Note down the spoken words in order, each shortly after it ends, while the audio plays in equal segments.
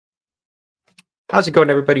How's it going,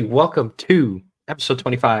 everybody? Welcome to episode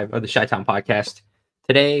 25 of the ChiTown podcast.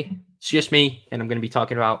 Today, it's just me, and I'm going to be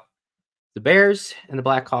talking about the Bears and the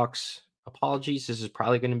Blackhawks. Apologies, this is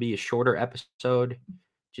probably going to be a shorter episode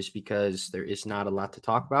just because there is not a lot to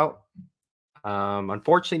talk about.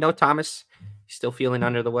 Unfortunately, no Thomas. He's still feeling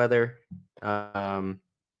under the weather.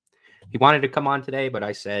 He wanted to come on today, but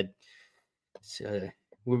I said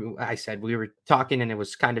we were talking, and it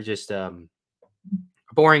was kind of just a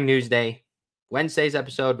boring news day. Wednesday's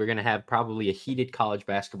episode, we're going to have probably a heated college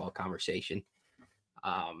basketball conversation.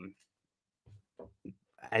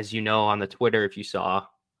 As you know, on the Twitter, if you saw,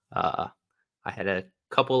 I had a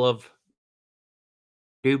couple of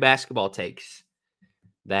new basketball takes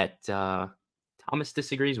that Thomas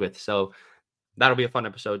disagrees with. So that'll be a fun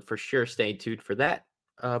episode for sure. Stay tuned for that.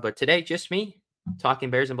 But today, just me talking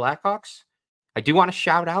Bears and Blackhawks. I do want to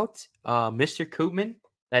shout out Mr. Koopman.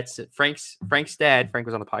 That's Frank's dad. Frank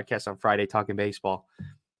was on the podcast on Friday talking baseball.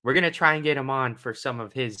 We're going to try and get him on for some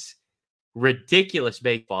of his ridiculous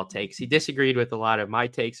baseball takes. He disagreed with a lot of my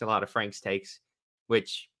takes, a lot of Frank's takes,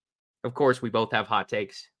 which, of course, we both have hot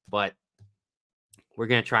takes, but we're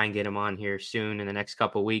going to try and get him on here soon in the next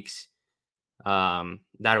couple of weeks. That'll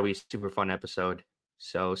be a super fun episode.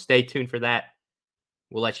 So stay tuned for that.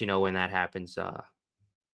 We'll let you know when that happens.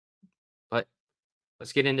 But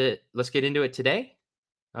let's get into it today.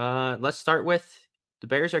 Let's start with the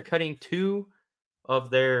Bears are cutting two of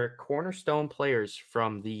their cornerstone players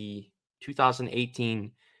from the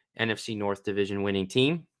 2018 NFC North Division winning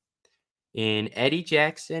team in Eddie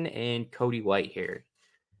Jackson and Cody Whitehair.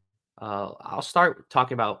 I'll start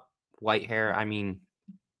talking about Whitehair. I mean,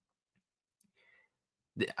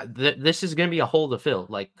 this is going to be a hole to fill.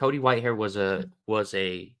 Like, Cody Whitehair was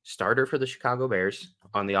a starter for the Chicago Bears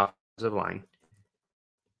on the offensive line.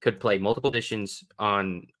 Could play multiple positions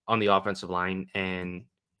on the offensive line, and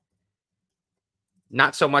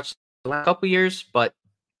not so much the last couple years, but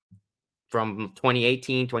from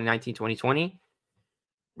 2018, 2019, 2020,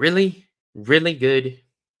 really, really good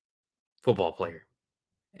football player.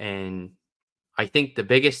 And I think the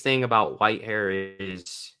biggest thing about Whitehair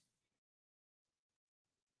is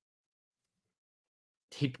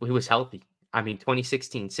he was healthy. I mean,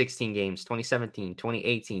 2016, 16 games, 2017,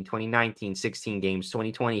 2018, 2019, 16 games,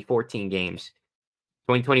 2020, 14 games,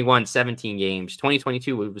 2021, 17 games,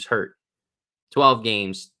 2022, he was hurt, 12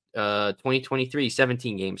 games, 2023,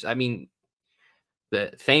 17 games. I mean,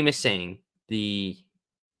 the famous saying, the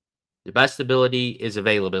best ability is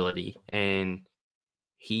availability. And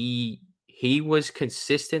he was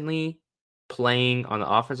consistently playing on the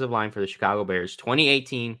offensive line for the Chicago Bears.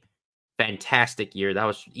 2018, fantastic year. That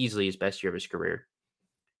was easily his best year of his career.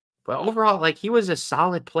 But overall, like, he was a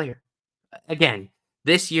solid player. Again,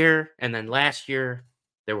 this year and then last year,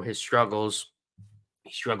 there were his struggles.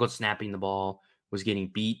 He struggled snapping the ball, was getting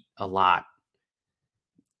beat a lot.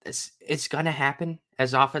 It's going to happen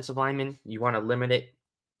as offensive lineman. You want to limit it.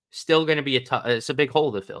 Still going to be it's a big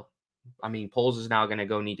hole to fill. I mean, Poles is now going to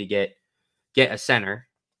go need to get a center,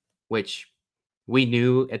 which we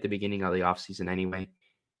knew at the beginning of the offseason anyway.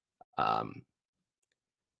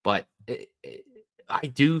 But I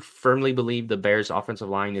do firmly believe the Bears offensive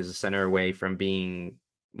line is a center away from being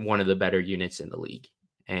one of the better units in the league.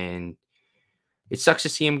 And it sucks to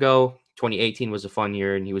see him go. 2018 was a fun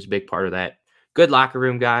year, and he was a big part of that. Good locker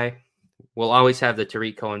room guy. We'll always have the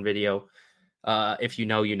Tariq Cohen video. If you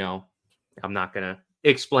know, you know. I'm not going to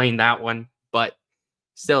explain that one, but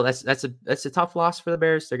still, that's a tough loss for the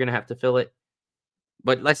Bears. They're going to have to fill it.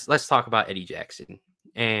 But let's talk about Eddie Jackson.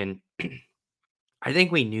 And I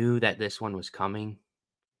think we knew that this one was coming.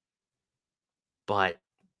 But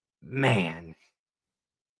man,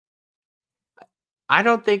 I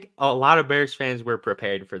don't think a lot of Bears fans were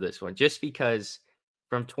prepared for this one, just because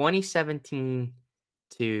from 2017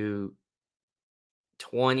 to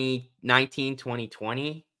 2019,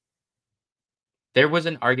 2020, there was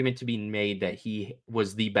an argument to be made that he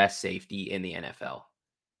was the best safety in the NFL.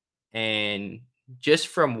 And just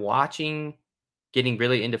from watching, getting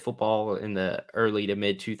really into football in the early to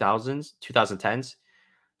mid 2010s,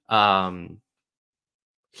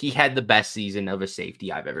 he had the best season of a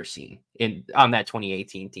safety I've ever seen on that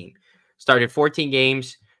 2018 team. Started 14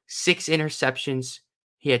 games, 6 interceptions.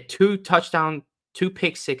 He had 2 touchdowns, 2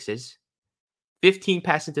 pick sixes, 15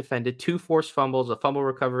 passes defended, 2 forced fumbles, a fumble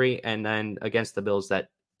recovery, and then against the Bills, that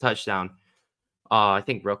touchdown. I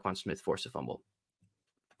think Roquan Smith forced a fumble.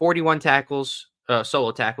 41 tackles,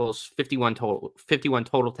 solo tackles, 51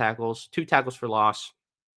 total tackles, 2 tackles for loss,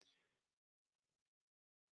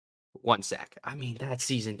 1 sack. I mean, that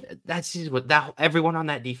season, everyone on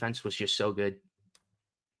that defense was just so good.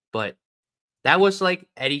 But That was like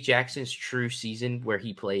Eddie Jackson's true season where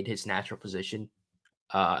he played his natural position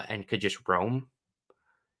and could just roam.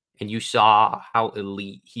 And you saw how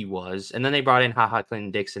elite he was. And then they brought in HaHa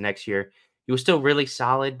Clinton Dix the next year. He was still really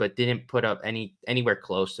solid, but didn't put up anywhere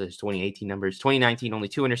close to his 2018 numbers. 2019, only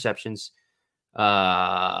 2 interceptions,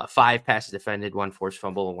 5 passes defended, 1 forced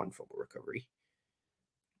fumble, and 1 fumble recovery.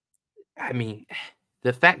 I mean,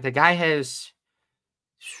 the fact the guy has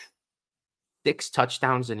 6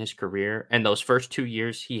 touchdowns in his career, and those first 2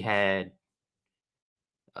 years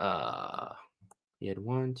uh he had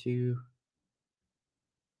 1, 2,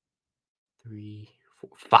 3, 4,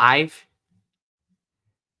 5.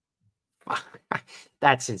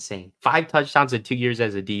 That's insane. 5 touchdowns in 2 years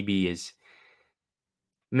as a DB is,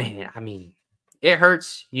 man, I mean, it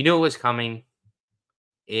hurts. You knew it was coming.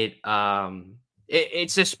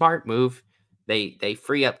 It's a smart move. They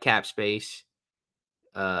free up cap space.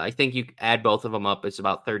 I think you add both of them up, it's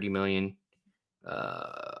about 30 million.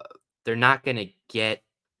 They're not going to get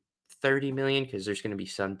 30 million because there's going to be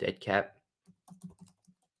some dead cap.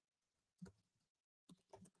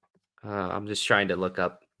 I'm just trying to look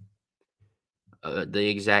up the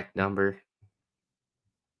exact number.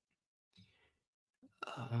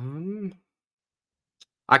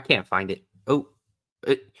 I can't find it.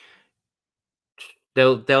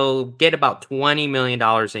 They'll get about $20 million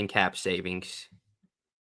in cap savings,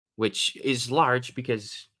 which is large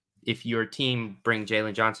because if your team bring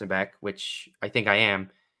Jalen Johnson back, which I think I am,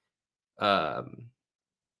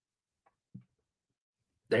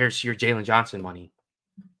 there's your Jalen Johnson money.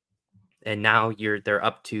 And now they're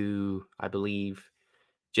up to, I believe,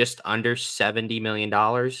 just under $70 million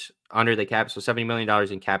under the cap. So $70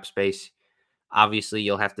 million in cap space. Obviously,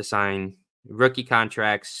 you'll have to sign rookie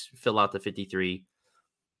contracts, fill out the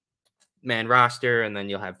 53-man roster, and then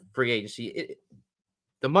you'll have free agency.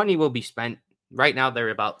 The money will be spent. Right now,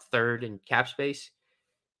 they're about third in cap space.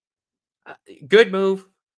 Good move.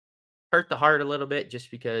 Hurt the heart a little bit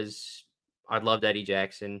just because I loved Eddie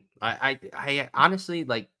Jackson. I honestly,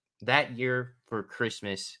 like, that year for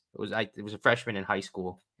Christmas, it was a freshman in high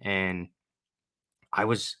school, and I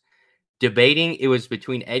was debating. It was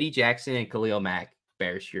between Eddie Jackson and Khalil Mack,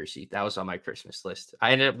 Bears jersey. That was on my Christmas list.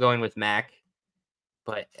 I ended up going with Mack,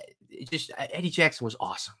 but Eddie Jackson was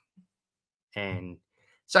awesome, and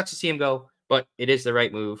sucks to see him go, but it is the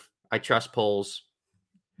right move. I trust polls.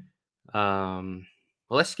 Well,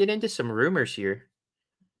 let's get into some rumors here.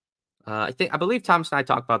 I believe Thomas and I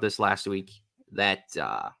talked about this last week, that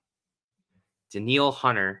Danielle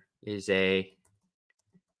Hunter is a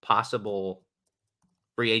possible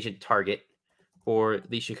free agent target for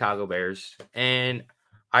the Chicago Bears, and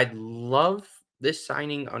I'd love this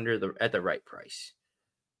signing at the right price.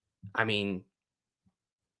 I mean,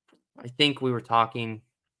 I think we were talking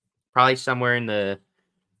probably somewhere in the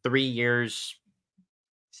 3 years,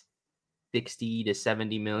 $60 to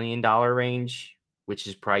 $70 million range, which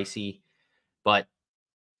is pricey, but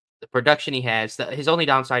the production he has, his only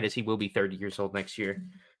downside is he will be 30 years old next year,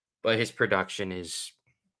 but his production it's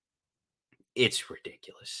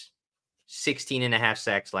ridiculous. 16 and a half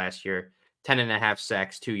sacks last year, 10 and a half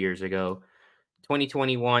sacks 2 years ago.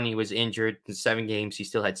 2021, he was injured in 7 games. He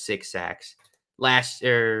still had 6 sacks.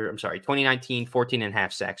 2019, 14 and a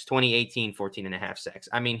half sacks. 2018, 14 and a half sacks.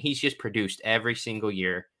 I mean, he's just produced every single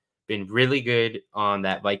year. Been really good on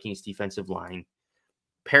that Vikings defensive line.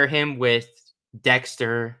 Pair him with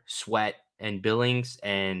Dexter, Sweat, and Billings,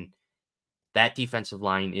 and that defensive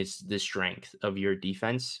line is the strength of your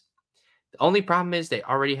defense. The only problem is they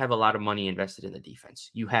already have a lot of money invested in the defense.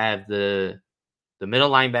 You have the middle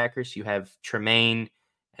linebackers, you have Tremaine,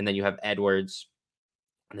 and then you have Edwards,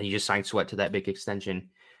 and then you just sign Sweat to that big extension.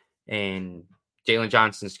 And Jalen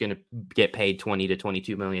Johnson's going to get paid $20 to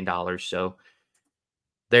 $22 million. So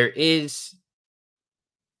there is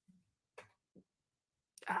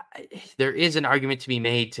an argument to be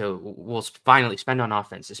made we'll finally spend on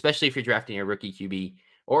offense, especially if you're drafting a rookie QB,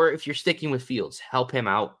 or if you're sticking with Fields, help him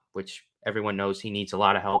out, which everyone knows he needs a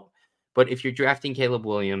lot of help. But if you're drafting Caleb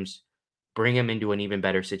Williams, bring him into an even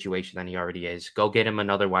better situation than he already is. Go get him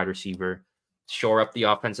another wide receiver, shore up the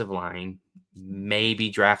offensive line, maybe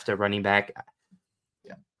draft a running back.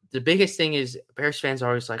 The biggest thing is Bears fans are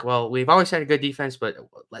always like, well, we've always had a good defense, but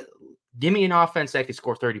give me an offense that can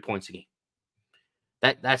score 30 points a game.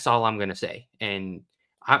 That's all I'm going to say. And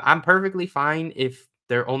I'm perfectly fine if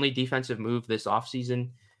their only defensive move this offseason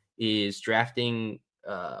is drafting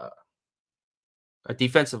a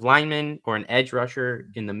defensive lineman or an edge rusher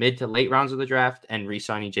in the mid to late rounds of the draft and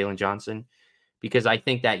re-signing Jalen Johnson, because I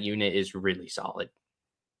think that unit is really solid.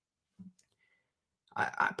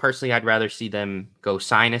 I personally, I'd rather see them go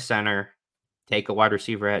sign a center, take a wide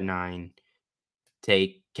receiver at 9,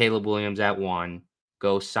 take Caleb Williams at 1,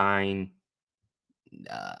 go sign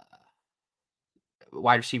uh,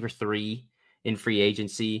 wide receiver 3 in free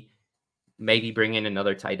agency, maybe bring in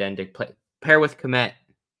another tight end to pair with Kmet.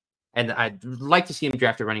 And I'd like to see him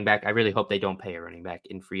draft a running back. I really hope they don't pay a running back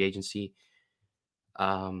in free agency.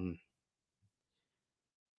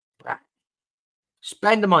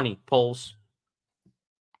 Spend the money, Poles.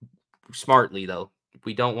 Smartly, though.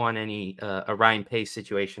 We don't want any a Ryan Pace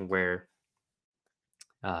situation where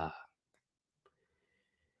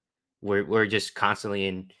we're just constantly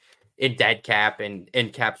in dead cap and in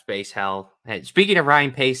cap space hell. And speaking of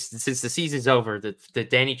Ryan Pace, since the season's over, the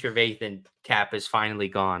Danny Trevathan cap is finally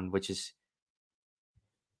gone, which is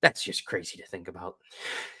that's just crazy to think about.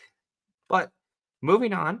 But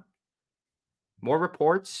moving on, more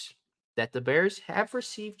reports that the Bears have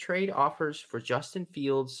received trade offers for Justin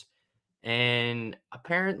Fields, and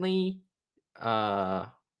apparently Albert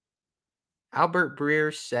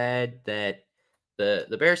Breer said that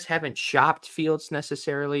the Bears haven't shopped Fields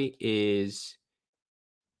necessarily, is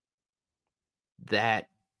that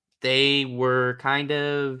they were kind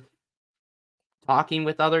of talking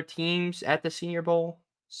with other teams at the Senior Bowl.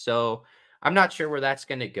 So I'm not sure where that's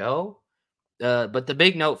going to go. But the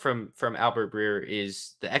big note from Albert Breer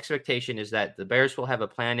is the expectation is that the Bears will have a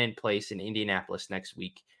plan in place in Indianapolis next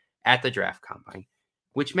week at the draft combine,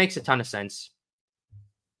 which makes a ton of sense.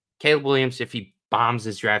 Caleb Williams, if he bombs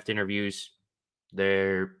his draft interviews,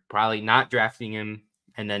 they're probably not drafting him.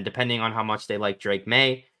 And then depending on how much they like Drake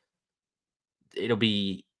May, it'll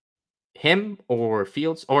be him or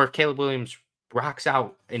Fields, or if Caleb Williams rocks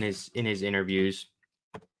out in his interviews,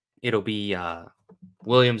 it'll be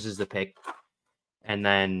Williams is the pick. And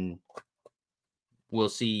then we'll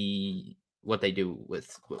see what they do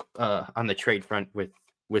with on the trade front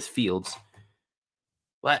with Fields.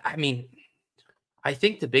 But I mean, I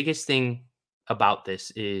think the biggest thing about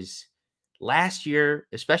this is last year,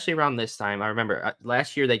 especially around this time, I remember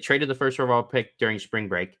last year they traded the first overall pick during spring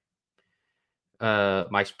break.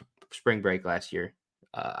 My spring break last year.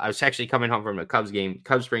 I was actually coming home from a Cubs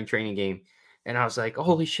spring training game, and I was like,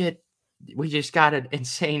 holy shit, we just got an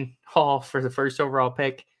insane haul for the first overall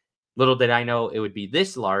pick. Little did I know it would be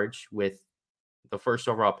this large with the first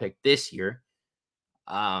overall pick this year.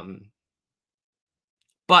 But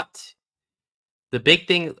the big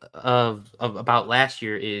thing of about last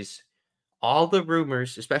year is all the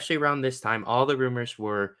rumors, especially around this time, all the rumors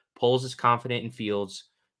were Poles is confident in Fields.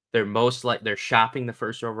 They're shopping the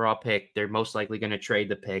first overall pick. They're most likely going to trade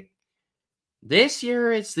the pick. This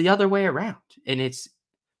year, it's the other way around, and it's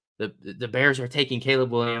the Bears are taking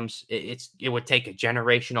Caleb Williams. It would take a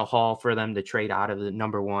generational haul for them to trade out of the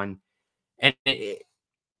number one, and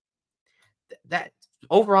that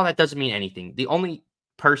overall that doesn't mean anything. The only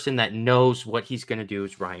person that knows what he's going to do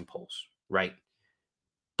is Ryan Poles, right?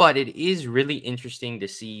 But it is really interesting to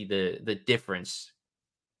see the difference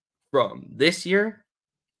from this year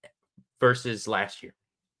versus last year.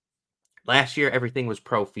 Last year, everything was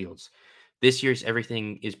pro Fields. This year's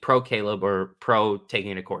everything is pro Caleb or pro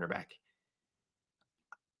taking a quarterback.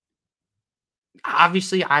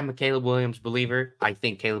 Obviously, I'm a Caleb Williams believer. I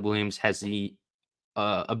think Caleb Williams has the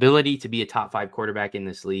ability to be a top 5 quarterback in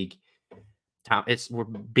this league. We're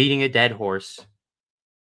beating a dead horse.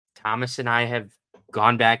 Thomas and I have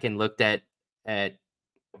gone back and looked at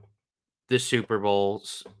the Super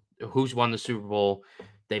Bowls. Who's won the Super Bowl?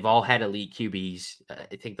 They've all had elite QBs.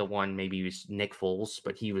 I think the one maybe was Nick Foles,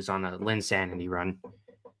 but he was on a Linsanity run.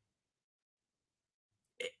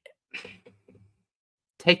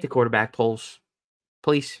 Take the quarterback, Poles.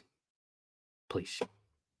 Please. Please.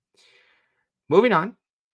 Moving on.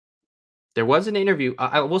 There was an interview.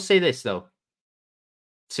 I will say this, though.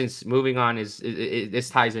 Since moving on this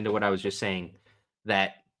ties into what I was just saying,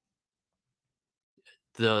 that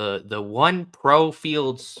the one pro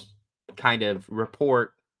Fields kind of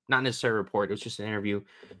report, not necessarily a report, it was just an interview,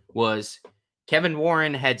 was Kevin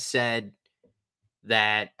Warren had said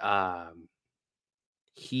that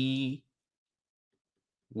he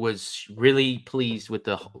was really pleased with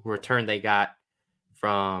the return they got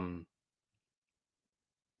from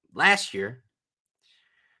last year,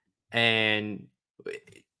 and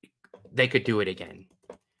they could do it again.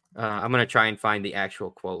 I'm going to try and find the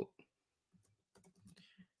actual quote.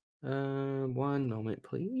 One moment,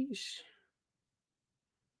 please.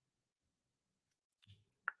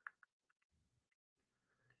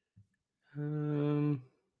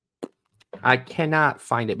 I cannot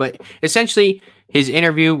find it, but essentially his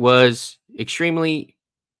interview was extremely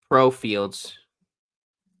pro Fields,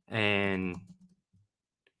 and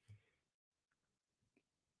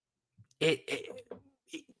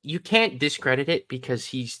you can't discredit it because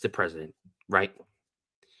he's the president, right?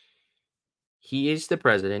 he is the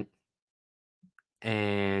president,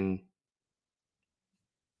 and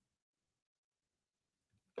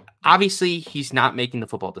obviously he's not making the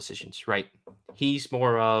football decisions, right? He's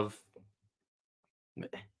more of,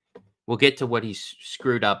 we'll get to what he's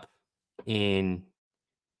screwed up in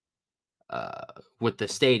with the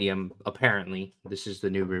stadium. Apparently, this is the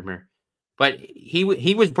new rumor, but he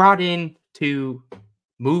was brought in to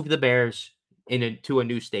move the Bears to a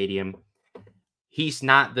new stadium. He's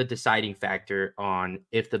not the deciding factor on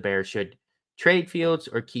if the Bears should trade Fields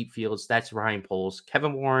or keep Fields. That's Ryan Poles.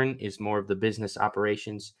 Kevin Warren is more of the business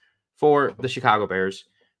operations for the Chicago Bears.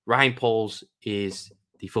 Ryan Poles is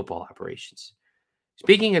the football operations.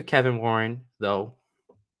 Speaking of Kevin Warren, though,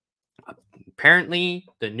 apparently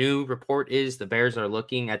the new report is the Bears are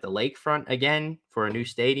looking at the lakefront again for a new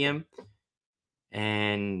stadium.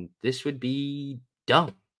 And this would be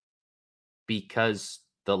dumb because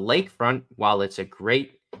the lakefront, while it's a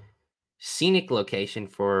great scenic location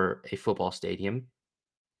for a football stadium,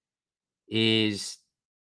 it'd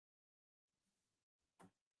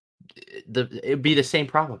be the same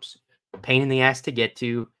problems. Pain in the ass to get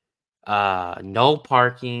to, no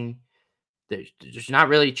parking. There's not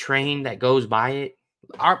really train that goes by it.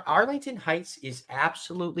 Arlington Heights is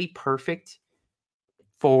absolutely perfect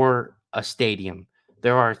for a stadium.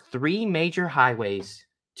 There are three major highways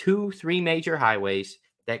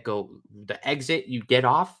that go, the exit you get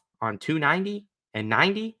off on 290 and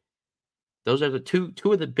 90. Those are the two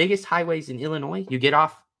of the biggest highways in Illinois. You get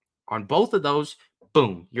off on both of those,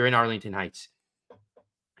 boom, you're in Arlington Heights.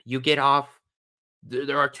 You get off,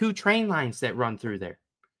 there are two train lines that run through there.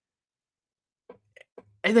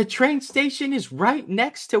 And the train station is right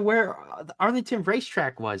next to where the Arlington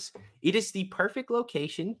racetrack was. It is the perfect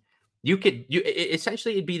location.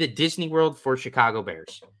 Essentially it'd be the Disney World for Chicago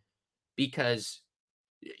Bears, because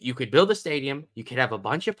you could build a stadium, you could have a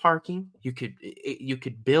bunch of parking, you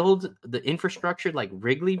could build the infrastructure like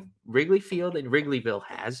Wrigley Field and Wrigleyville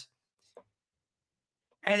has.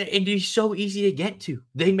 And it'd be so easy to get to.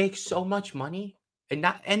 They make so much money. And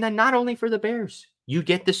then not only for the Bears, you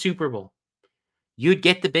get the Super Bowl. You'd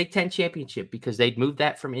get the Big Ten championship because they'd move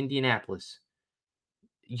that from Indianapolis.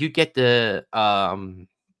 You get a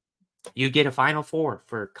Final Four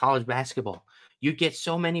for college basketball. You get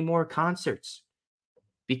so many more concerts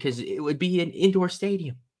because it would be an indoor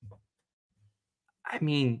stadium. I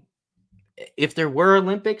mean, if there were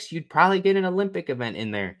Olympics, you'd probably get an Olympic event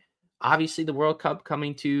in there. Obviously, the World Cup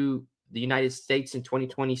coming to the United States in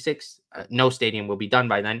 2026, no stadium will be done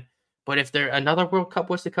by then. But if another World Cup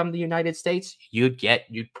was to come to the United States, you'd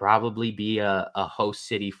probably be a host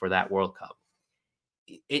city for that World Cup.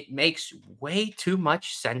 It makes way too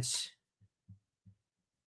much sense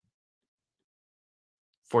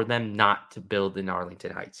for them not to build in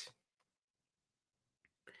Arlington Heights.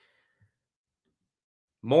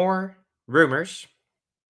 More rumors.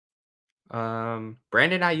 Brandon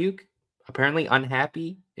Ayuk apparently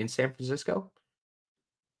unhappy in San Francisco.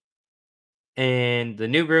 And the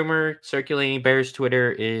new rumor circulating Bears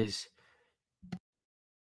Twitter is,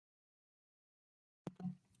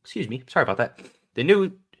 excuse me, sorry about that. The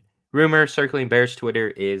new rumor circling Bears Twitter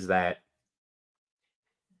is that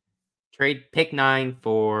trade pick 9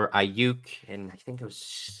 for Ayuk, and I think it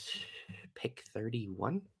was pick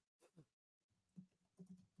 31.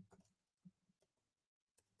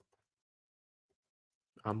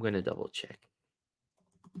 I'm going to double check.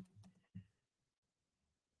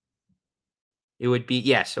 It would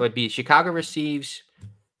be Chicago receives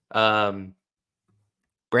Brandon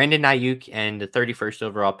Ayuk and the 31st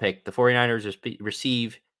overall pick. The 49ers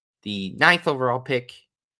receive the 9th overall pick.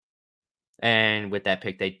 And with that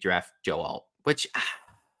pick, they draft Joe Alt, which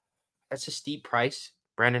that's a steep price.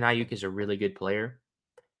 Brandon Ayuk is a really good player.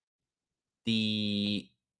 The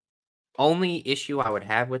only issue I would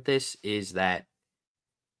have with this is that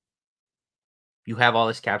you have all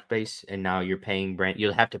this cap space, and now you're paying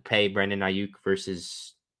you'll have to pay Brandon Ayuk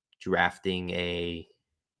versus drafting a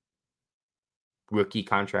rookie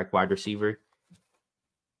contract wide receiver.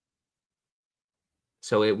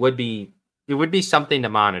 So it would be something to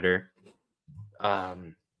monitor.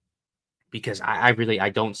 Because I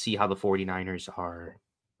don't see how the 49ers are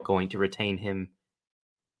going to retain him,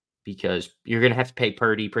 because you're going to have to pay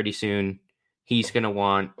Purdy pretty soon. He's going to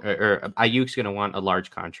want, or Ayuk's going to want a large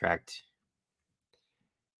contract.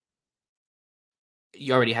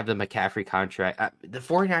 You already have the McCaffrey contract. The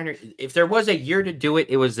 49ers, if there was a year to do it,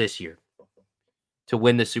 it was this year to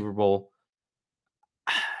win the Super Bowl.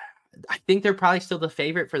 I think they're probably still the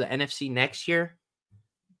favorite for the NFC next year.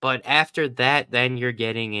 But after that, then you're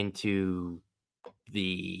getting into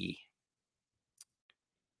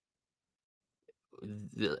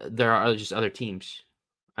there are just other teams.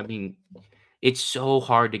 I mean, it's so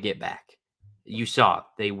hard to get back. You saw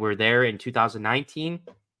they were there in 2019,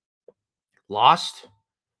 lost.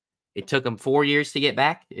 It took them 4 years to get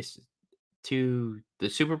back to the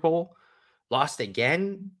Super Bowl, lost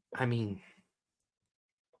again. I mean,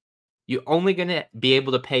 you're only going to be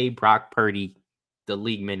able to pay Brock Purdy the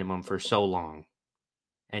league minimum for so long,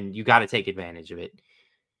 and you got to take advantage of it.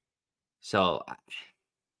 So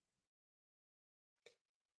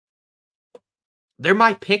they're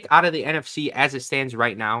my pick out of the NFC as it stands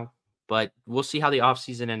right now, but we'll see how the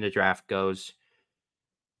offseason and the draft goes.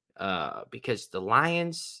 Because the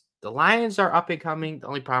Lions are up and coming. The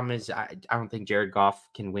only problem is I don't think Jared Goff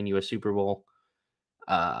can win you a Super Bowl.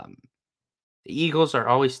 The Eagles are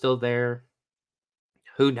always still there.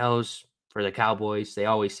 Who knows for the Cowboys? They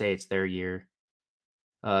always say it's their year.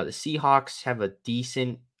 The Seahawks have a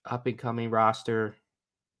decent up and coming roster.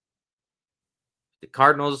 The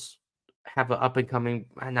Cardinals have an up and coming,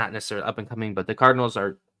 not necessarily up and coming, but the Cardinals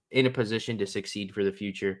are in a position to succeed for the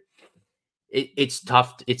future. It's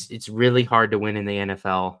tough. It's really hard to win in the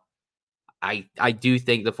NFL. I do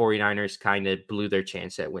think the 49ers kind of blew their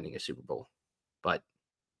chance at winning a Super Bowl. But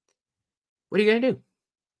what are you going to do?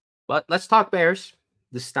 But let's talk Bears.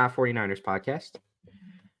 This is not 49ers podcast.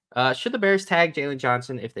 Should the Bears tag Jalen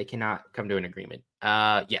Johnson if they cannot come to an agreement?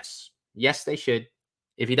 Yes. Yes, they should.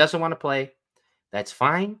 If he doesn't want to play, that's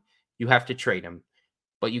fine. You have to trade him.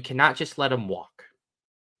 But you cannot just let him walk.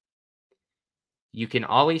 You can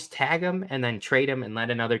always tag him and then trade him and let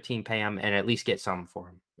another team pay him and at least get something for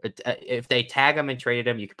him. If they tag him and traded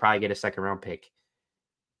him, you could probably get a second-round pick.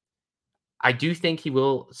 I do think he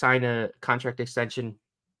will sign a contract extension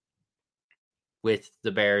with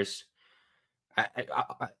the Bears.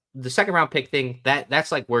 The second-round pick thing,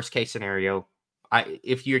 that's like worst-case scenario.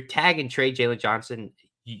 If you're tag and trade Jalen Johnson,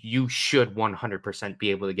 you should 100%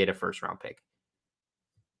 be able to get a first-round pick.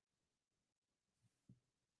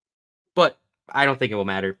 But I don't think it will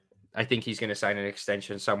matter. I think he's going to sign an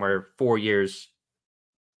extension somewhere 4 years,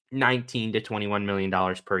 $19 to $21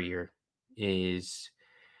 million per year is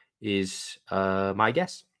my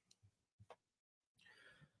guess.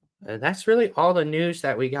 That's really all the news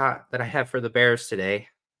that we got that I have for the Bears today.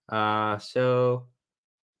 So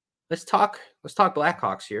let's talk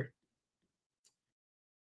Blackhawks here.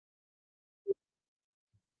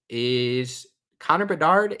 Is Connor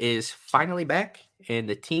Bedard is finally back, and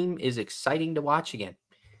the team is exciting to watch again.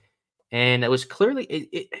 And it was clearly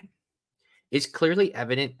it's clearly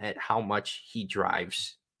evident at how much he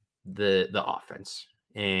drives the offense.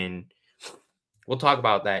 And we'll talk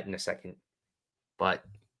about that in a second. But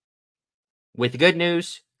with good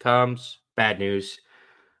news comes bad news.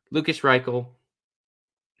 Lucas Reichel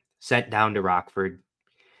sent down to Rockford.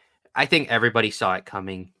 I think everybody saw it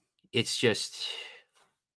coming. It's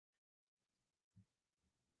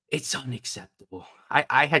unacceptable.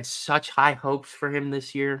 I had such high hopes for him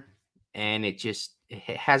this year, and it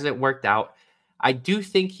hasn't worked out. I do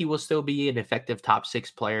think he will still be an effective top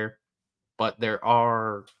 6 player, but there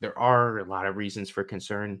are a lot of reasons for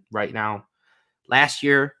concern right now. Last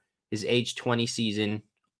year, his age 20 season,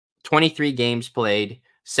 23 games played,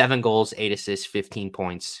 7 goals, 8 assists, 15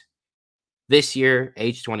 points. This year,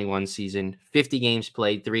 age 21 season, 50 games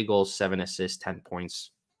played, 3 goals, 7 assists, 10 points.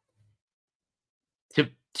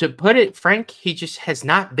 To put it frank, he just has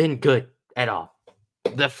not been good at all.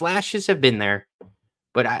 The flashes have been there,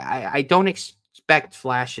 but I don't expect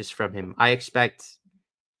flashes from him. I expect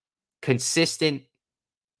consistent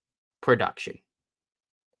production.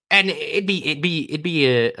 And it'd be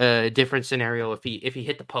a different scenario if he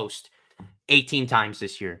hit the post 18 times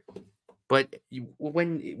this year. But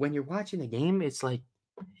when you're watching the game, it's like,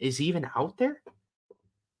 is he even out there?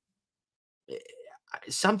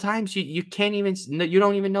 Sometimes you can't even, you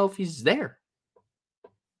don't even know if he's there.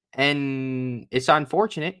 And it's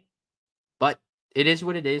unfortunate, but it is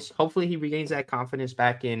what it is. Hopefully he regains that confidence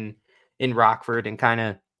back in Rockford and kind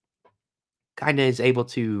of is able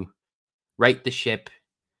to right the ship.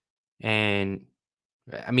 And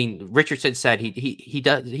I mean, Richardson said he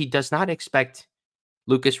does not expect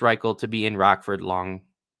Lucas Reichel to be in Rockford long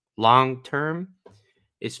term.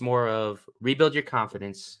 It's more of rebuild your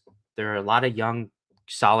confidence. There are a lot of young,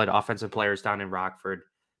 solid offensive players down in Rockford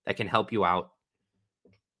that can help you out.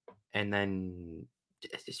 And then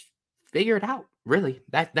just figure it out. Really,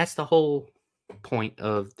 that's the whole point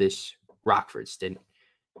of this Rockford stint.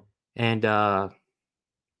 And I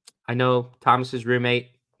know Thomas's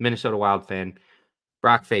roommate, Minnesota Wild fan,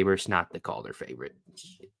 Brock Faber's not the Calder favorite.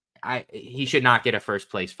 He should not get a first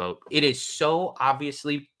place vote. It is so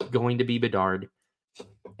obviously going to be Bedard,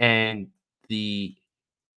 and the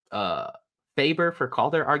Faber, for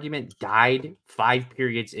Calder argument, died 5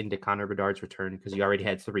 periods into Connor Bedard's return because he already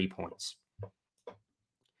had 3 points.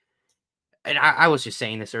 And I was just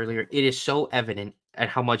saying this earlier. It is so evident at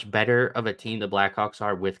how much better of a team the Blackhawks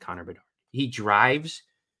are with Connor Bedard. He drives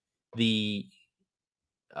the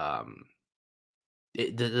offense.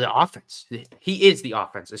 He is the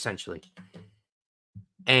offense, essentially.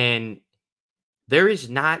 And there is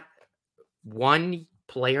not one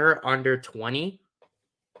player under 20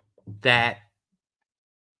 that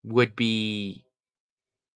would be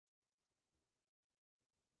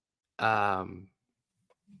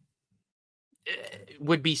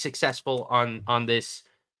successful on this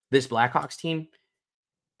Blackhawks team.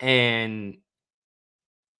 And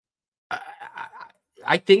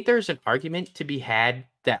I think there's an argument to be had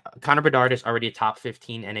that Connor Bedard is already a top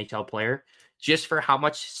 15 NHL player just for how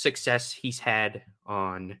much success he's had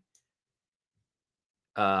on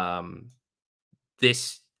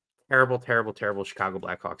this terrible Chicago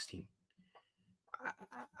Blackhawks team.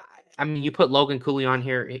 I mean, you put Logan Cooley on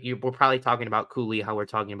here, we're probably talking about Cooley how we're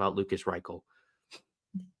talking about Lucas Reichel.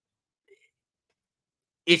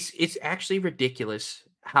 It's actually ridiculous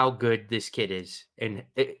how good this kid is, and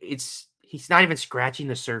he's not even scratching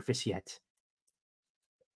the surface yet.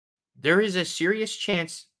 There is a serious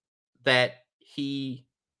chance that he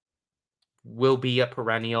will be a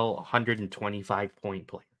perennial 125 point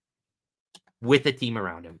player with a team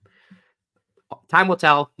around him. Time will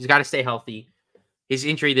tell. He's got to stay healthy. His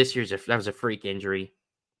injury this year that was a freak injury.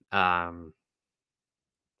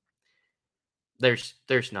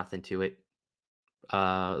 There's nothing to it.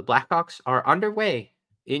 The Blackhawks are underway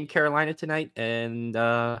in Carolina tonight, and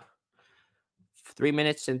 3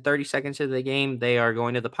 minutes and 30 seconds of the game, they are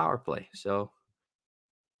going to the power play. So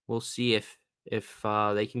we'll see if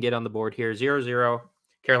they can get on the board here. 0-0.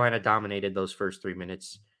 Carolina dominated those first 3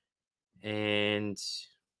 minutes. And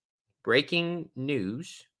breaking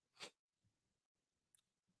news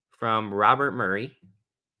from Robert Murray.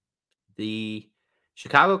 The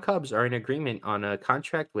Chicago Cubs are in agreement on a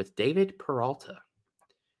contract with David Peralta.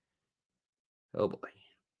 Oh, boy.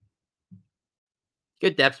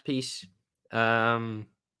 Good depth piece. That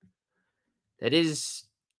is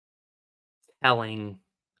telling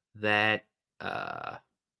that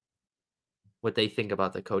what they think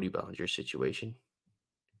about the Cody Bellinger situation,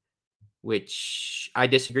 which I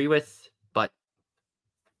disagree with, but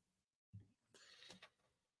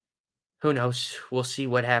who knows? We'll see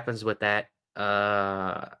what happens with that.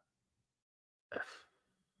 I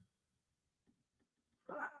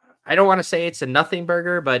don't want to say it's a nothing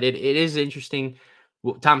burger, but it is interesting.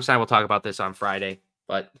 Thomas and I will talk about this on Friday,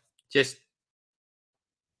 but just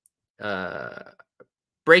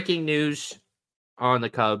breaking news on the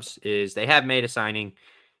Cubs is they have made a signing.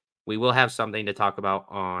 We will have something to talk about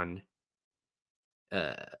on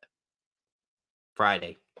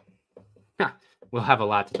Friday. We'll have a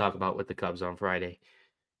lot to talk about with the Cubs on Friday.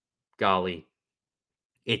 Golly.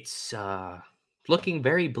 It's looking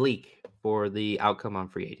very bleak for the outcome on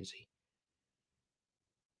free agency.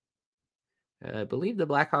 I believe the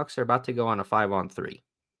Blackhawks are about to go on a 5-on-3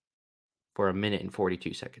 for 1 minute and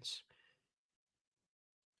 42 seconds.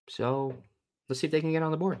 So let's see if they can get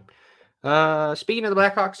on the board. Speaking of the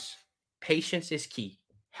Blackhawks, patience is key.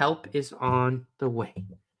 Help is on the way.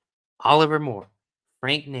 Oliver Moore,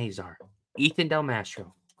 Frank Nazar, Ethan Del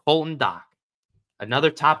Mastro, Colton Dock.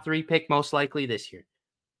 Another top 3 pick most likely this year.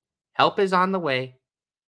 Help is on the way.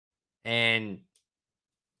 And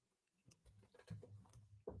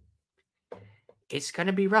it's going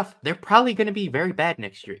to be rough. They're probably going to be very bad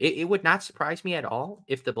next year. It would not surprise me at all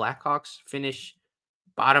if the Blackhawks finish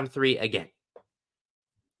bottom 3 again.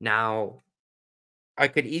 Now, I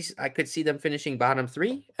could see them finishing bottom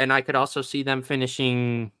 3, and I could also see them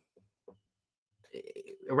finishing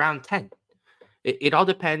around 10. It all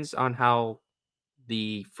depends on how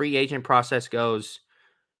the free agent process goes,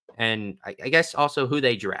 and I guess also who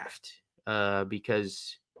they draft.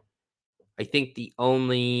 Because I think the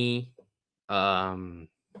only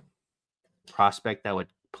prospect that would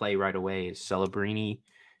play right away is Celebrini.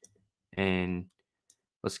 And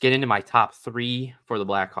let's get into my top 3 for the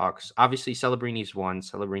Blackhawks. Obviously, Celebrini's 1.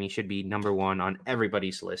 Celebrini should be number 1 on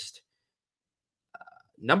everybody's list.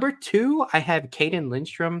 Number 2, I have Caden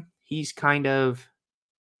Lindstrom. He's kind of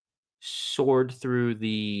soared through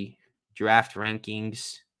the draft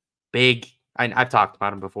rankings. Big, I've talked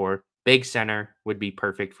about him before. Big center would be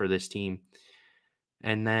perfect for this team.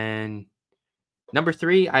 And then number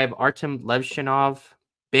 3, I have Artem Levshinov,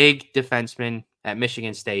 big defenseman at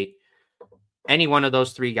Michigan State. Any one of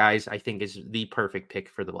those 3 guys, I think, is the perfect pick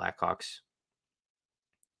for the Blackhawks.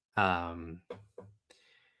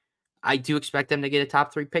 I do expect them to get a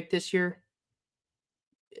top 3 pick this year.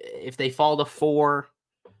 if they fall to 4,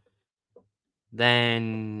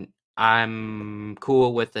 then I'm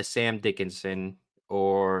cool with a Sam Dickinson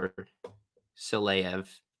or Saleyev,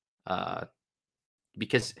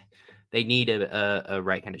 because they need a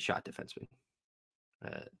right-handed shot defenseman.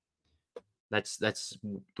 That's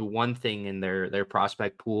the one thing in their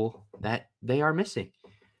prospect pool that they are missing.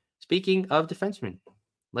 Speaking of defensemen,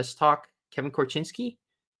 let's talk Kevin Korchinski.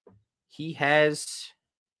 He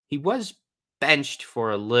was benched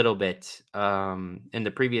for a little bit in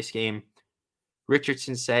the previous game.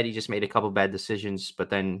 Richardson said he just made a couple bad decisions, but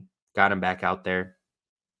then got him back out there.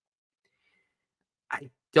 I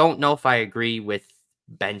don't know if I agree with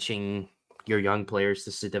benching your young players.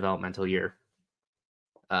 This is a developmental year.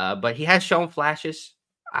 But he has shown flashes.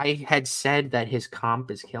 I had said that his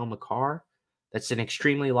comp is Cale Makar. That's an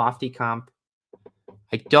extremely lofty comp.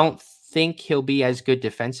 I don't think he'll be as good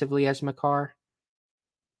defensively as Makar,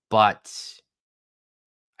 but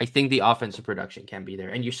I think the offensive production can be there.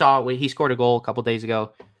 And you saw when he scored a goal a couple days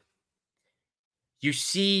ago. You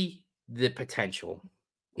see the potential.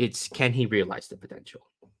 It's can he realize the potential?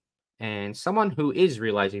 And someone who is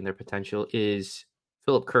realizing their potential is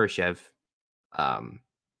Philip Kurashev.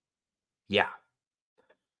 Yeah.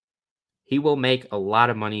 He will make a lot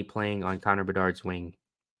of money playing on Connor Bedard's wing.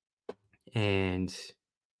 And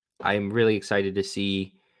I'm really excited to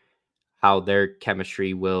see how their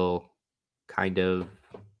chemistry will kind of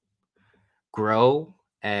grow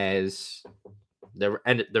as the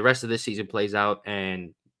rest of this season plays out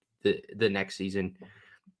and the next season.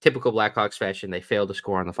 Typical Blackhawks fashion, they fail to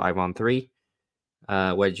score on the 5-on-3.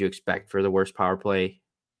 What did you expect for the worst power play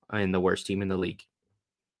and the worst team in the league?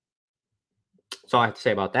 That's all I have to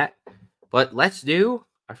say about that. But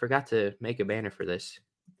I forgot to make a banner for this.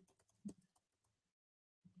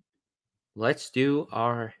 Let's do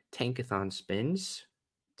our Tankathon spins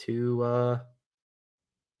to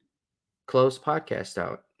close podcast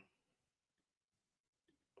out.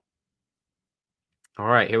 All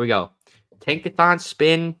right, here we go. Tankathon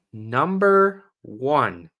spin number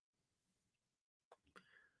 1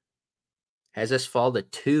 has us fall to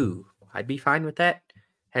 2. I'd be fine with that.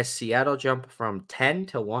 Has Seattle jump from 10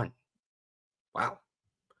 to 1. Wow.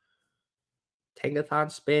 Tankathon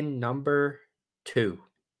spin number 2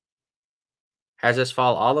 has us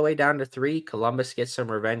fall all the way down to 3. Columbus gets some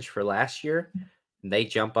revenge for last year. And they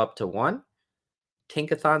jump up to 1.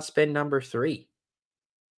 Tankathon spin number 3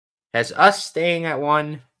 has us staying at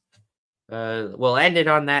 1. We'll end it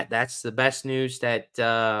on that. That's the best news that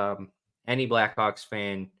any Blackhawks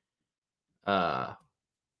fan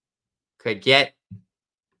could get.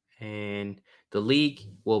 And the league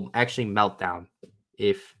will actually melt down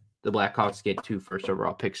if the Blackhawks get 2 first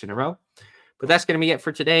overall picks in a row. But that's going to be it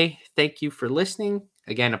for today. Thank you for listening.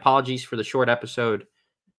 Again, apologies for the short episode.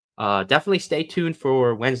 Definitely stay tuned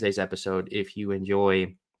for Wednesday's episode if you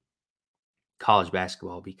enjoy college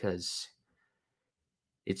basketball, because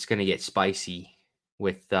it's going to get spicy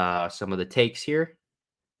with some of the takes here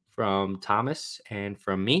from Thomas and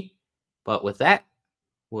from me. But with that,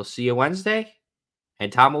 we'll see you Wednesday.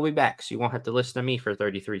 And Tom will be back, so you won't have to listen to me for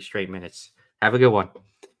 33 straight minutes. Have a good one.